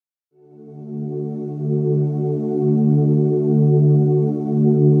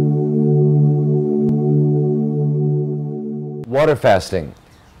Water fasting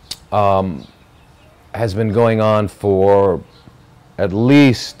has been going on for at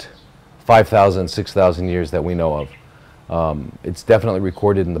least 5,000, 6,000 years that we know of. It's definitely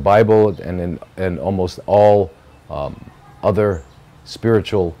recorded in the Bible and in almost all other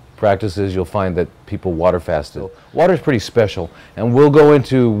spiritual practices. You'll find that people water fasted. Water is pretty special, and we'll go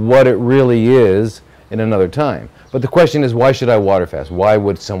into what it really is in another time. But the question is, why should I water fast? Why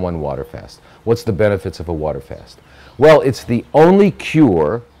would someone water fast? What's the benefits of a water fast? Well, it's the only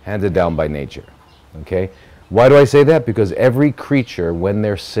cure handed down by nature. Okay? Why do I say that? Because every creature, when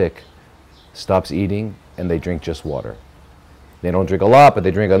they're sick, stops eating and they drink just water. They don't drink a lot, but they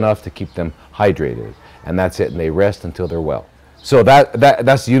drink enough to keep them hydrated. And that's it, and they rest until they're well. So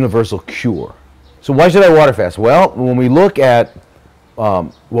that's the universal cure. So why should I water fast? Well, when we look at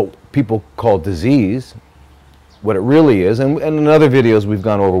what people call disease, what it really is, and in other videos we've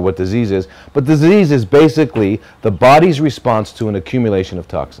gone over what disease is, but disease is basically the body's response to an accumulation of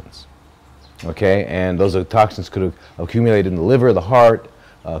toxins. Okay, and those toxins could accumulate in the liver, the heart,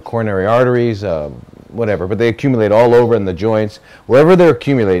 coronary arteries, whatever, but they accumulate all over in the joints, wherever they're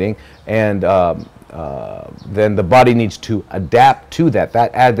accumulating, and then the body needs to adapt to that.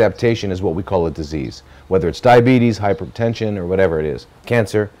 That adaptation is what we call a disease, whether it's diabetes, hypertension, or whatever it is,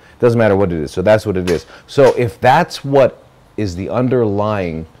 cancer. Doesn't matter what it is. So that's what it is. So if that's what is the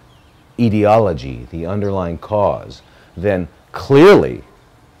underlying etiology, the underlying cause, then clearly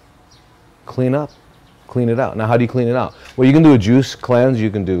clean up, clean it out. Now, how do you clean it out? Well, you can do a juice cleanse. You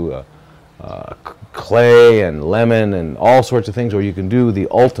can do clay and lemon and all sorts of things, or you can do the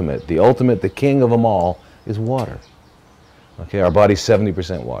ultimate, the king of them all is water. Okay, our body's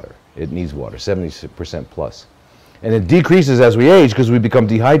 70% water. It needs water, 70% plus. And it decreases as we age because we become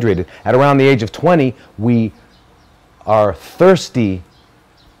dehydrated. At around the age of 20, our thirsty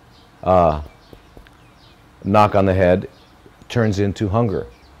knock on the head turns into hunger.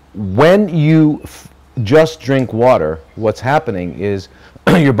 When you just drink water, what's happening is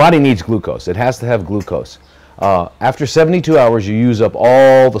your body needs glucose. It has to have glucose. After 72 hours, you use up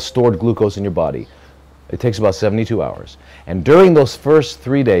all the stored glucose in your body. It takes about 72 hours. And during those first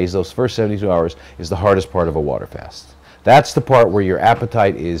 3 days, those first 72 hours, is the hardest part of a water fast. That's the part where your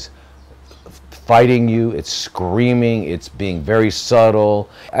appetite is fighting you, it's screaming, it's being very subtle.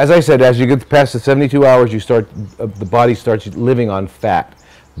 As I said, as you get past the 72 hours, the body starts living on fat.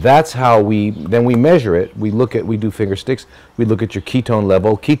 That's how then we measure it. We do finger sticks, we look at your ketone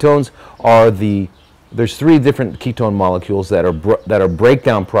level. Ketones are there's 3 different ketone molecules that are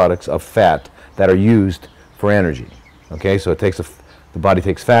breakdown products of fat that are used for energy. Okay, so the body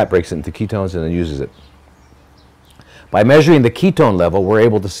takes fat, breaks it into ketones, and then uses it. By measuring the ketone level, we're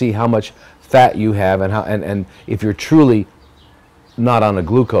able to see how much fat you have and if you're truly not on a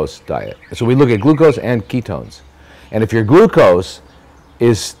glucose diet. So we look at glucose and ketones. And if your glucose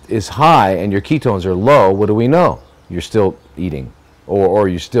is high and your ketones are low, what do we know? You're still eating, or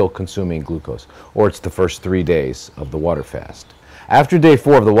you're still consuming glucose, or it's the first 3 days of the water fast. After day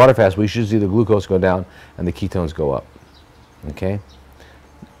 4 of the water fast, we should see the glucose go down and the ketones go up. Okay?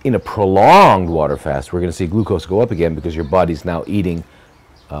 In a prolonged water fast, we're going to see glucose go up again because your body's now eating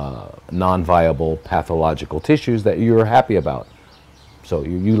non-viable pathological tissues that you're happy about. So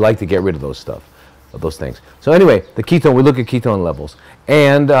you like to get rid of those things. So anyway, the ketone, we look at ketone levels.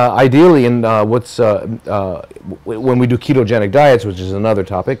 And ideally, when we do ketogenic diets, which is another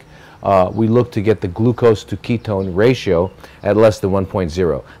topic, we look to get the glucose to ketone ratio at less than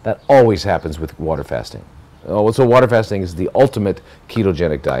 1.0. That always happens with water fasting. So water fasting is the ultimate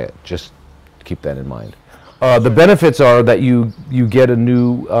ketogenic diet. Just keep that in mind. The benefits are that you get a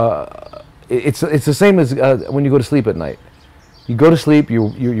new, it's the same as when you go to sleep at night. You go to sleep,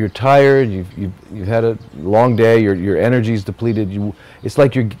 you're tired, you've had a long day, your energy's depleted. It's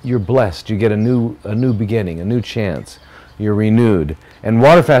like you're blessed. You get a new beginning, a new chance. You're renewed. And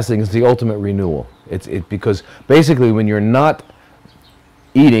water fasting is the ultimate renewal. Because basically when you're not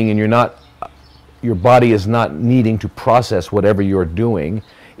eating and your body is not needing to process whatever you're doing,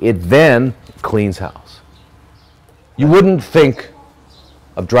 it then cleans house. You wouldn't think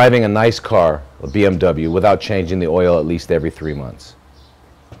of driving a nice car, a BMW, without changing the oil at least every 3 months.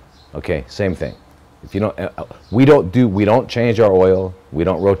 Okay, same thing. If you don't, we don't change our oil, we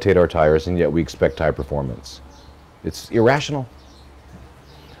don't rotate our tires, and yet we expect high performance. It's irrational.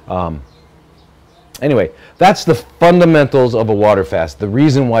 Anyway, that's the fundamentals of a water fast, the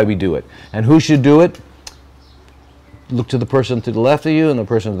reason why we do it. And who should do it? Look to the person to the left of you, and the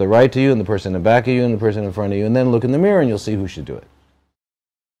person to the right of you, and the person in the back of you, and the person in front of you, and then look in the mirror and you'll see who should do it.